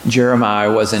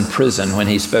Jeremiah was in prison when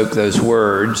he spoke those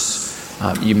words.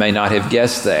 You may not have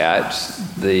guessed that.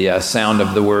 The sound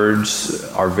of the words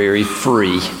are very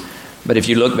free. But if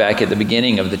you look back at the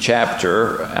beginning of the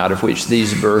chapter, out of which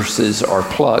these verses are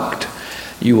plucked,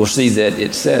 you will see that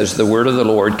it says, "The word of the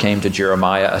Lord came to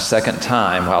Jeremiah a second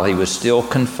time while he was still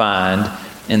confined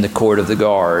in the court of the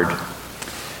guard."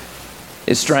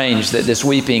 It's strange that this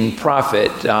weeping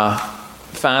prophet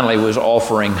finally was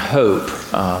offering hope.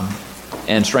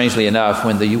 And strangely enough,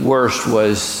 when the worst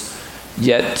was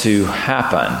yet to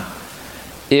happen,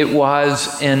 it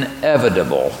was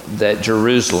inevitable that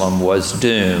Jerusalem was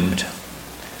doomed.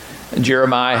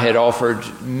 Jeremiah had offered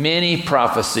many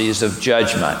prophecies of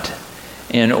judgment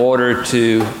in order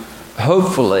to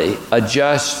hopefully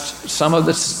adjust some of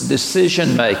the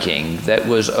decision-making that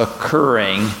was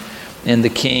occurring in the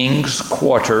king's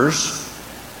quarters,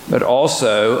 but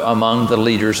also among the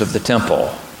leaders of the temple.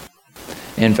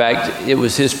 In fact, it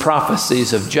was his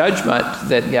prophecies of judgment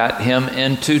that got him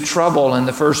into trouble in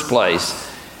the first place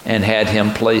and had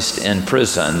him placed in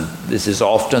prison. This is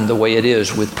often the way it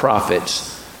is with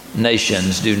prophets.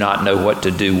 Nations do not know what to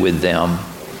do with them.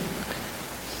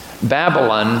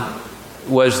 Babylon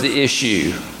was the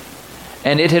issue,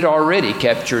 and it had already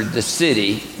captured the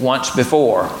city once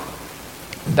before.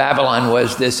 Babylon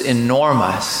was this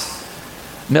enormous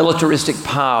militaristic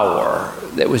power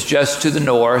that was just to the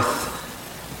north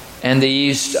and the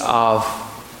east of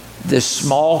this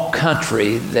small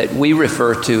country that we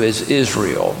refer to as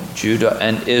Israel, Judah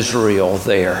and Israel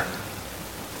there.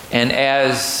 And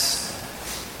as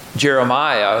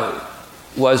Jeremiah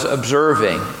was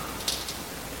observing,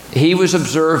 he was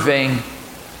observing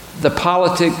the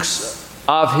politics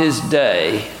of his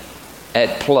day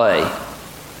at play.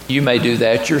 You may do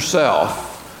that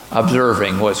yourself,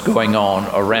 observing what's going on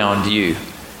around you.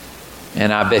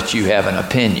 And I bet you have an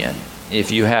opinion. If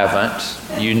you haven't,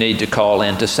 you need to call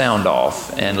in to Sound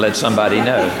Off and let somebody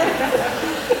know.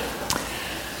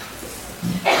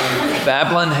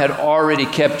 Babylon had already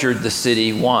captured the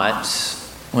city once.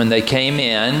 When they came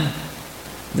in,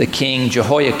 the king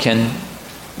Jehoiakim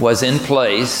was in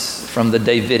place from the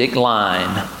Davidic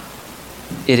line.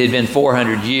 It had been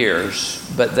 400 years,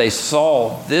 but they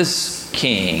saw this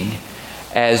king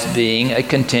as being a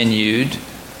continued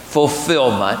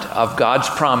fulfillment of God's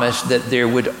promise that there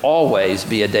would always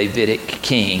be a Davidic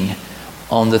king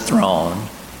on the throne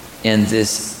in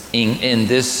this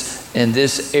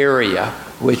area,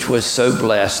 which was so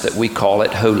blessed that we call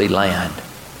it Holy Land.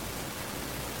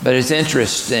 But it's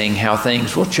interesting how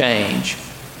things will change,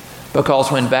 because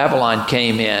when Babylon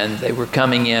came in, they were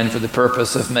coming in for the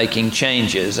purpose of making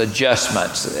changes,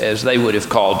 adjustments, as they would have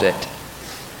called it.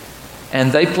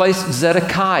 And they placed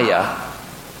Zedekiah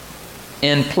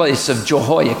in place of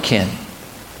Jehoiakim.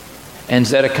 And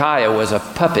Zedekiah was a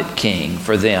puppet king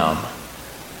for them.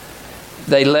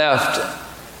 They left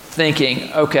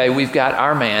thinking, okay, we've got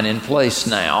our man in place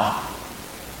now.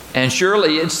 And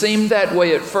surely it seemed that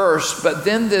way at first, but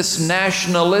then this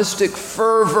nationalistic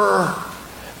fervor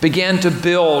began to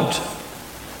build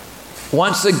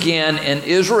once again in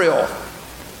Israel.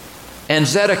 And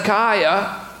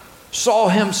Zedekiah saw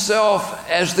himself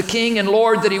as the king and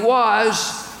Lord that he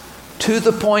was, to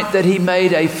the point that he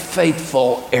made a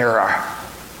fateful error.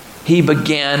 He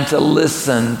began to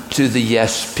listen to the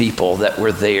yes people that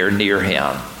were there near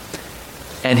him.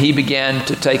 And he began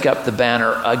to take up the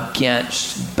banner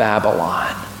against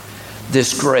Babylon,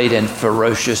 this great and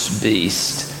ferocious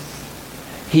beast.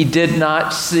 He did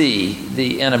not see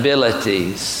the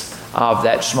inabilities of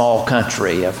that small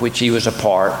country of which he was a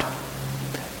part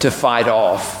to fight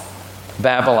off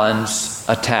Babylon's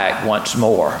attack once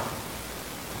more.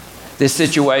 This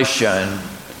situation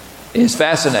is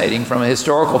fascinating from a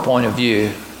historical point of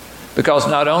view, because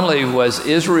not only was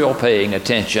Israel paying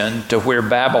attention to where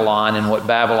Babylon and what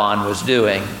Babylon was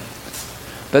doing,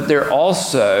 but there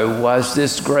also was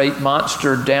this great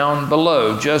monster down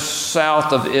below, just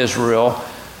south of Israel,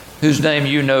 whose name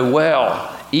you know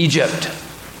well, Egypt,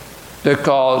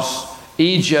 because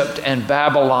Egypt and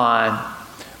Babylon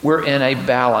were in a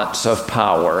balance of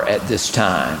power at this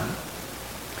time.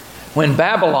 When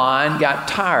Babylon got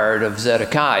tired of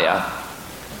Zedekiah,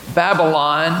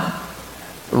 Babylon,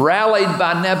 rallied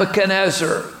by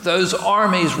Nebuchadnezzar, those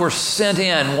armies were sent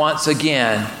in once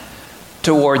again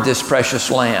toward this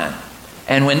precious land.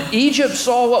 And when Egypt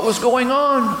saw what was going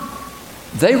on,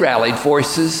 they rallied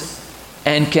forces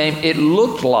and came, it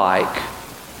looked like,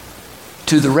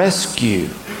 to the rescue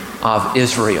of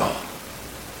Israel.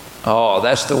 Oh,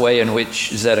 that's the way in which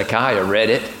Zedekiah read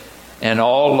it, and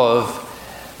all of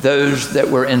those that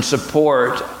were in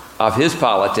support of his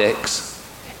politics.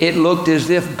 It looked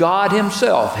as if God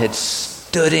himself had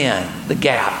stood in the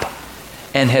gap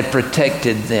and had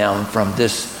protected them from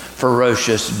this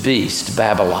ferocious beast,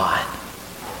 Babylon.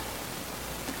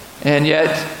 And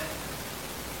yet,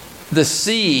 the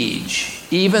siege,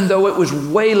 even though it was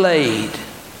waylaid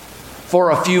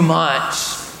for a few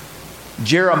months,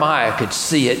 Jeremiah could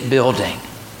see it building,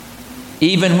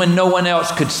 even when no one else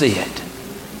could see it.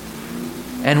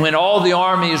 And when all the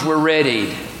armies were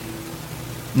ready,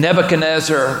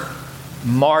 Nebuchadnezzar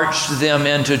marched them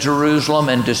into Jerusalem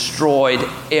and destroyed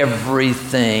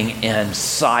everything in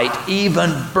sight,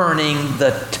 even burning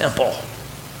the temple.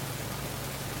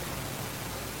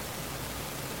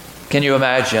 Can you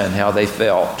imagine how they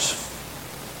felt?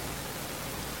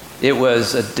 It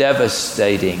was a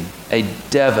devastating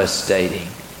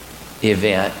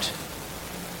event.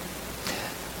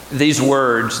 These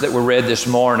words that were read this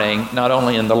morning, not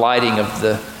only in the lighting of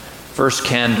the first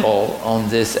candle on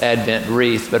this Advent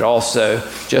wreath, but also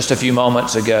just a few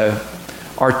moments ago,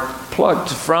 are plucked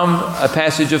from a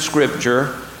passage of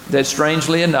Scripture that,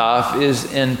 strangely enough,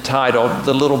 is entitled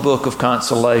The Little Book of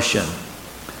Consolation.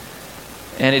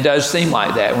 And it does seem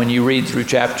like that when you read through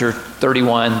chapter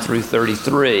 31 through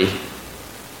 33,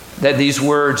 that these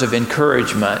words of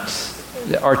encouragement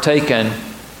are taken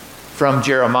from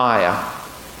Jeremiah.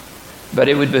 But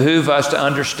it would behoove us to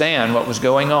understand what was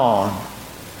going on.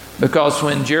 Because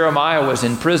when Jeremiah was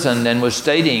in prison and was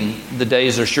stating, "The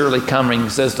days are surely coming,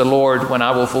 says the Lord, when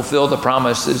I will fulfill the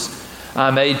promises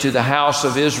I made to the house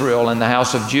of Israel and the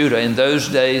house of Judah. In those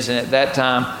days and at that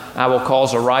time, I will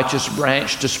cause a righteous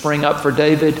branch to spring up for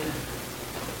David."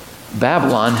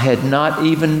 Babylon had not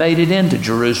even made it into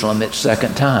Jerusalem its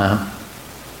second time.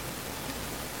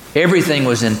 Everything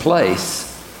was in place.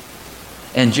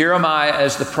 And Jeremiah,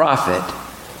 as the prophet,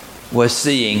 was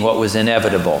seeing what was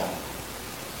inevitable.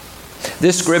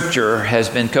 This scripture has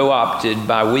been co-opted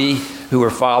by we who are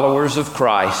followers of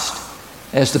Christ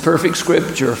as the perfect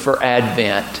scripture for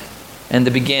Advent and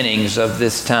the beginnings of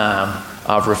this time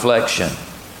of reflection.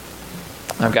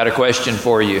 I've got a question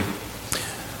for you.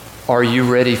 Are you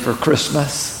ready for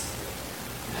Christmas?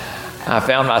 I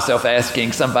found myself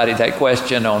asking somebody that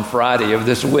question on Friday of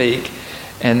this week,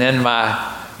 and then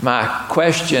my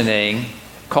questioning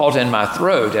caught in my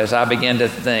throat as I began to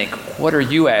think, what are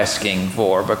you asking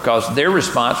for? Because their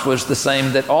response was the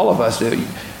same that all of us do.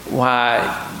 Why,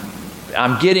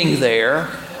 I'm getting there.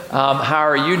 How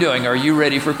are you doing? Are you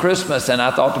ready for Christmas? And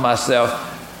I thought to myself,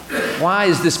 why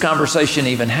is this conversation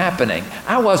even happening?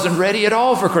 I wasn't ready at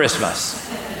all for Christmas.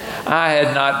 I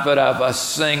had not put up a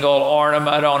single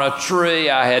ornament on a tree.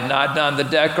 I had not done the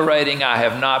decorating. I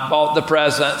have not bought the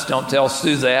presents. Don't tell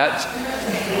Sue that.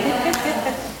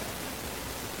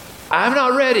 I'm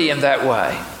not ready in that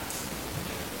way.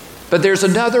 But there's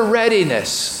another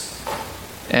readiness.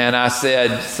 And I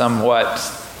said somewhat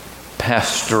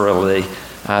pastorally,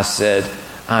 I said,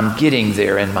 I'm getting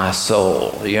there in my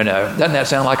soul. You know, doesn't that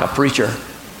sound like a preacher?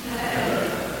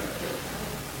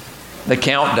 The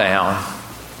countdown,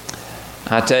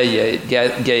 I tell you,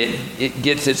 it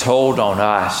gets its hold on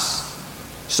us.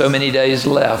 So many days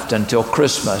left until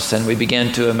Christmas, and we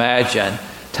begin to imagine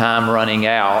time running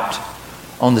out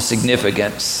on the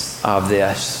significance of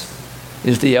this.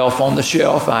 Is the elf on the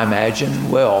shelf, I imagine?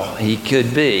 Well, he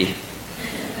could be.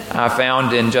 I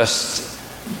found in just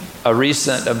a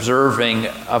recent observing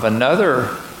of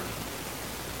another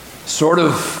sort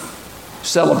of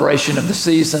celebration of the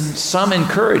season, some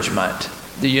encouragement.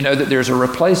 Do you know that there's a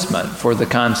replacement for the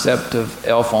concept of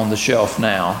elf on the shelf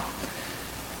now?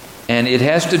 And it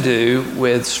has to do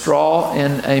with straw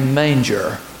in a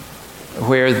manger,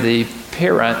 where the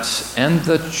parents and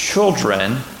the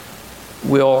children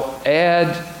will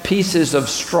add pieces of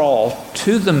straw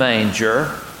to the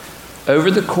manger over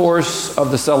the course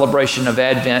of the celebration of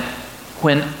Advent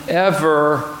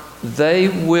whenever they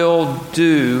will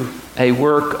do a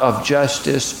work of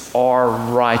justice or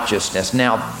righteousness.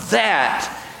 Now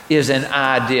that is an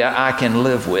idea I can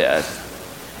live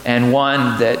with, and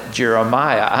one that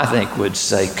Jeremiah, I think, would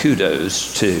say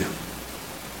kudos to.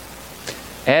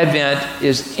 Advent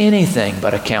is anything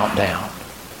but a countdown.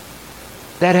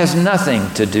 That has nothing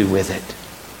to do with it.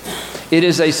 It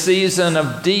is a season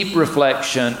of deep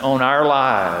reflection on our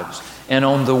lives and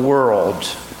on the world.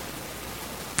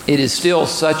 It is still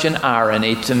such an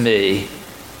irony to me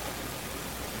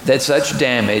that such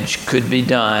damage could be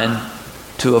done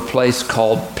to a place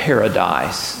called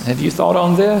Paradise. Have you thought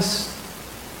on this?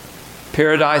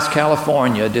 Paradise,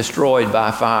 California, destroyed by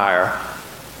fire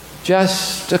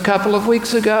just a couple of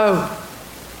weeks ago.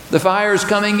 The fire's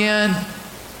coming in.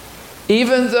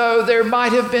 Even though there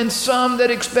might have been some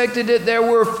that expected it, there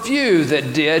were few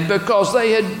that did, because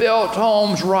they had built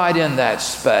homes right in that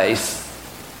space.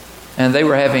 and they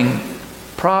were having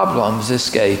problems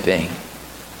escaping.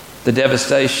 The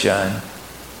devastation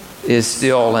is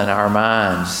still in our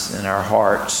minds, in our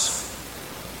hearts.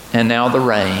 And now the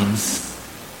rains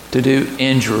to do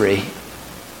injury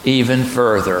even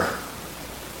further.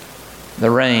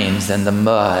 The rains and the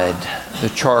mud, the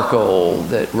charcoal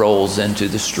that rolls into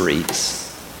the streets.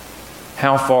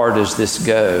 How far does this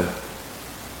go?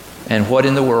 And what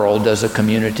in the world does a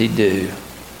community do?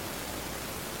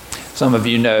 Some of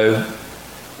you know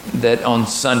that on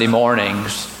Sunday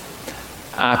mornings,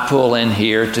 I pull in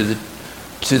here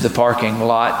to the parking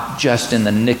lot just in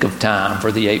the nick of time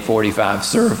for the 8:45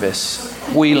 service,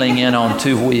 wheeling in on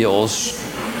two wheels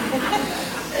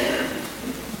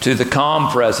to the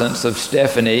calm presence of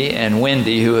Stephanie and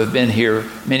Wendy, who have been here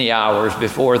many hours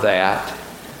before that.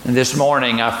 And this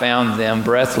morning I found them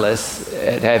breathless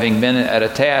at having been at a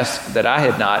task that I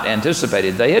had not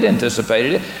anticipated. They had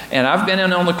anticipated it, and I've been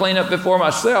in on the cleanup before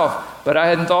myself, but I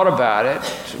hadn't thought about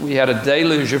it. We had a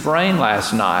deluge of rain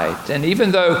last night, and even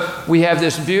though we have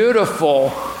this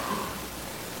beautiful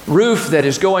roof that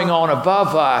is going on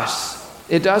above us,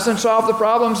 it doesn't solve the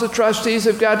problems. The trustees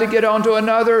have got to get on to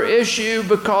another issue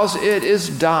because it is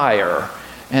dire.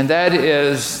 And that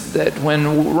is that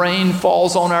when rain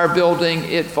falls on our building,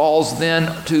 it falls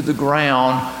then to the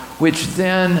ground, which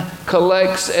then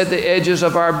collects at the edges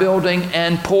of our building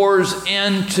and pours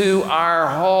into our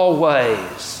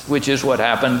hallways, which is what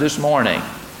happened this morning.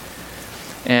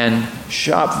 And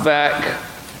shop vac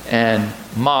and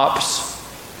mops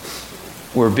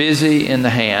were busy in the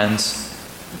hands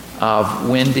of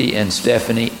Wendy and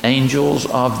Stephanie, angels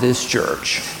of this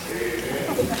church.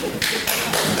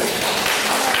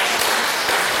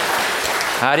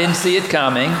 I didn't see it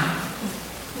coming.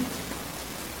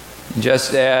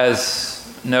 Just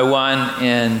as no one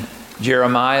in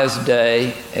Jeremiah's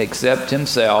day except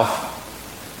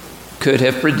himself could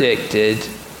have predicted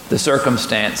the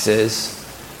circumstances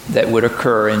that would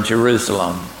occur in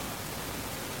Jerusalem.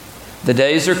 The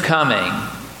days are coming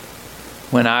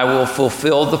when I will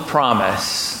fulfill the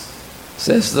promise,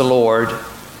 says the Lord,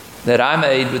 that I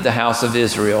made with the house of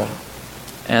Israel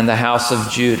and the house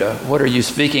of Judah. What, are you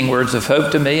speaking words of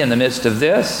hope to me in the midst of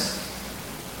this?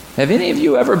 Have any of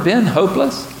you ever been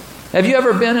hopeless? Have you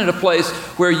ever been in a place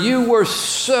where you were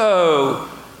so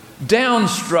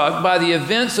downstruck by the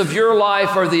events of your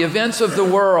life or the events of the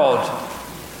world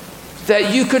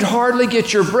that you could hardly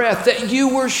get your breath, that you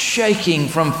were shaking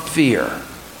from fear?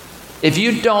 If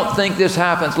you don't think this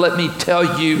happens, let me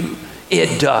tell you,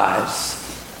 it does.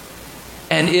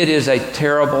 And it is a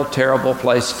terrible, terrible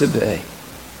place to be.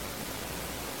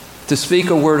 To speak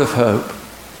a word of hope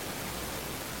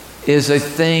is a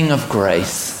thing of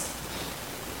grace.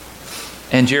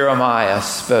 And Jeremiah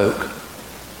spoke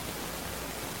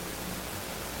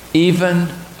even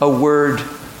a word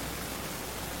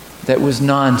that was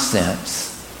nonsense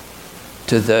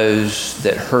to those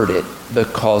that heard it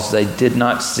because they did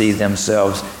not see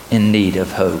themselves in need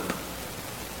of hope.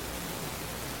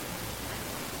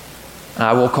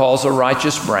 I will cause a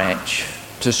righteous branch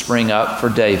to spring up for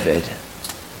David,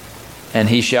 and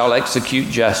he shall execute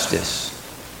justice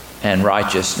and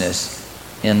righteousness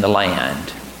in the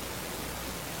land.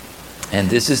 And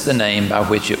this is the name by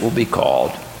which it will be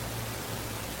called.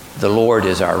 The Lord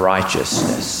is our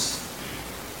righteousness.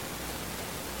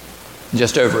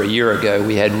 Just over a year ago,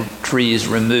 we had trees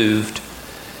removed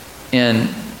in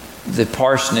the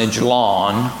parsonage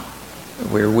lawn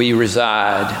where we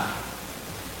reside.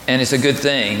 And it's a good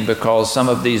thing because some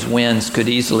of these winds could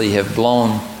easily have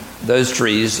blown those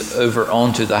trees over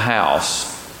onto the house.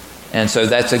 And so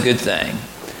that's a good thing.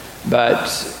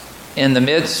 But in the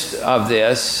midst of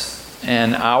this,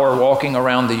 and our walking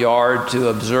around the yard to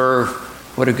observe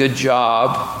what a good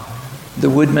job the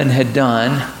woodman had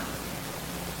done,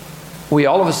 we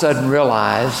all of a sudden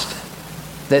realized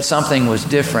that something was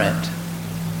different.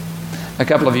 A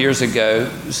couple of years ago,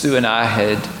 Sue and I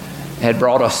had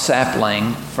brought a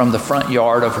sapling from the front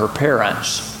yard of her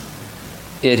parents.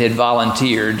 It had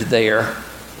volunteered there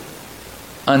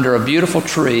under a beautiful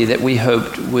tree that we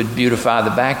hoped would beautify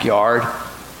the backyard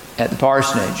at the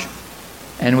parsonage.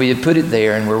 And we had put it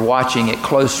there and we're watching it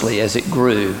closely as it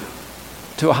grew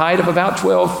to a height of about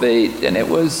 12 feet. And it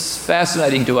was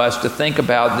fascinating to us to think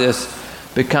about this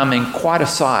becoming quite a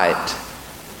sight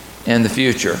in the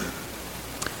future.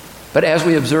 But as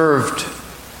we observed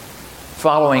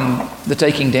following the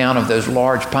taking down of those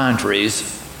large pine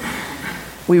trees,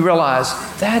 we realized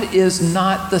that is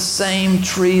not the same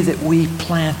tree that we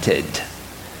planted.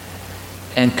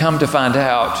 And come to find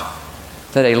out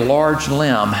that a large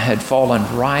limb had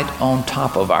fallen right on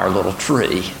top of our little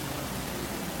tree.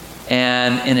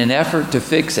 And in an effort to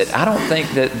fix it, I don't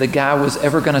think that the guy was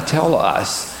ever going to tell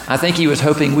us. I think he was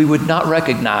hoping we would not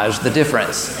recognize the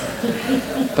difference.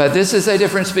 But this is a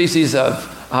different species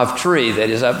of tree that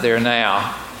is up there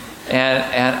now.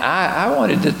 And I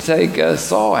wanted to take a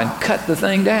saw and cut the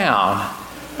thing down.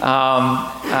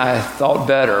 I thought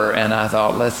better, and I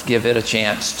thought, let's give it a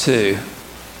chance too.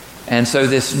 And so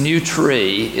this new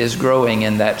tree is growing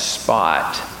in that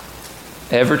spot,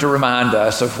 ever to remind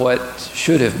us of what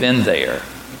should have been there.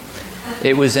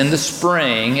 It was in the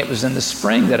spring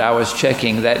that I was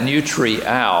checking that new tree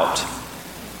out,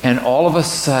 and all of a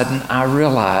sudden I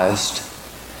realized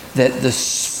that the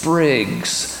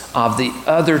sprigs of the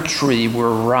other tree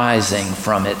were rising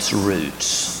from its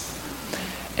roots.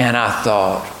 And I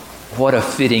thought, what a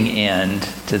fitting end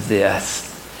to this.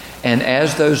 And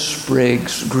as those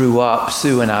sprigs grew up,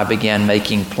 Sue and I began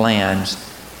making plans.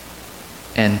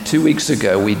 And 2 weeks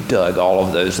ago, we dug all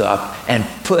of those up and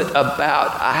put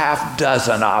about a half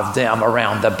dozen of them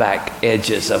around the back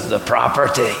edges of the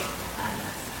property.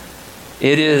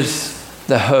 It is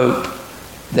the hope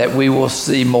that we will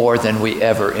see more than we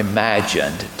ever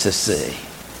imagined to see.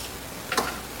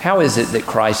 How is it that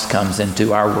Christ comes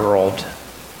into our world?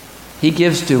 He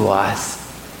gives to us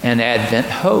an Advent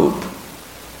hope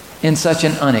in such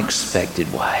an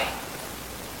unexpected way.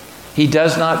 He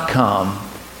does not come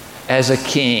as a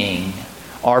king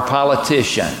or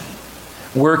politician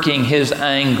working his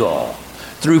angle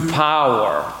through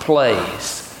power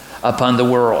plays upon the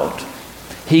world.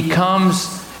 He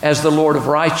comes as the Lord of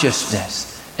righteousness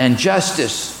and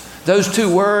justice. Those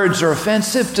two words are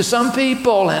offensive to some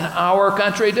people in our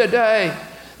country today.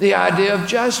 The idea of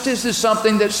justice is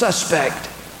something that's suspect.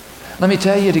 Let me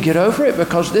tell you to get over it,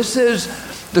 because this is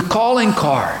the calling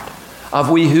card of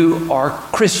we who are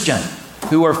Christian,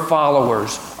 who are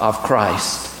followers of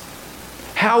Christ.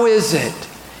 How is it,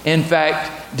 in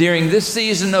fact, during this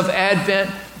season of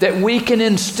Advent, that we can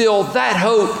instill that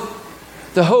hope,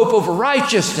 the hope of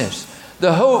righteousness,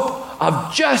 the hope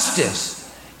of justice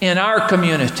in our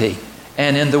community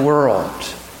and in the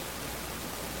world?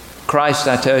 Christ,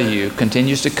 I tell you,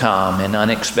 continues to come in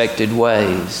unexpected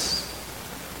ways.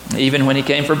 Even when he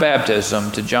came for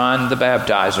baptism to John the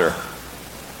Baptizer,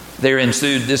 there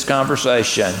ensued this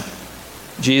conversation.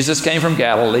 Jesus came from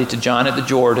Galilee to John at the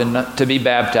Jordan to be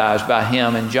baptized by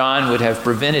him, and John would have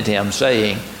prevented him,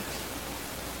 saying,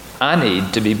 I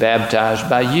need to be baptized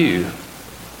by you.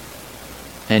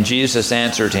 And Jesus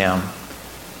answered him,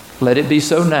 let it be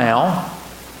so now,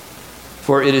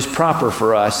 for it is proper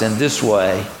for us in this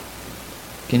way.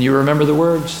 Can you remember the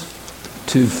words?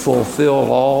 To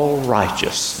fulfill all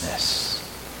righteousness.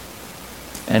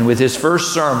 And with his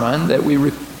first sermon that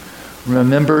we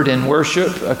remembered in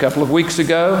worship a couple of weeks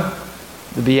ago,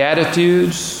 the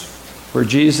Beatitudes, where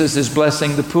Jesus is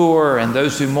blessing the poor and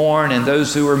those who mourn and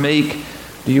those who are meek,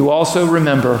 do you also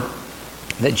remember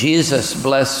that Jesus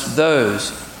blessed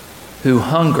those who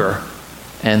hunger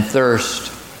and thirst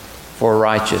for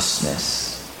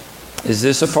righteousness? Is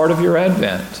this a part of your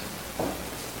Advent?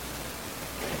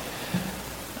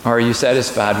 Are you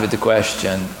satisfied with the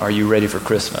question, are you ready for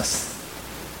Christmas?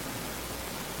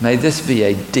 May this be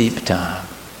a deep time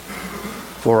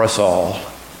for us all.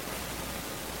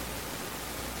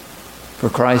 For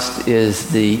Christ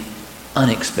is the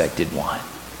unexpected one.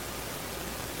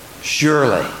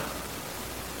 Surely,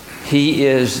 he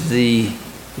is the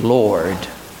Lord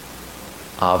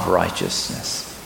of righteousness.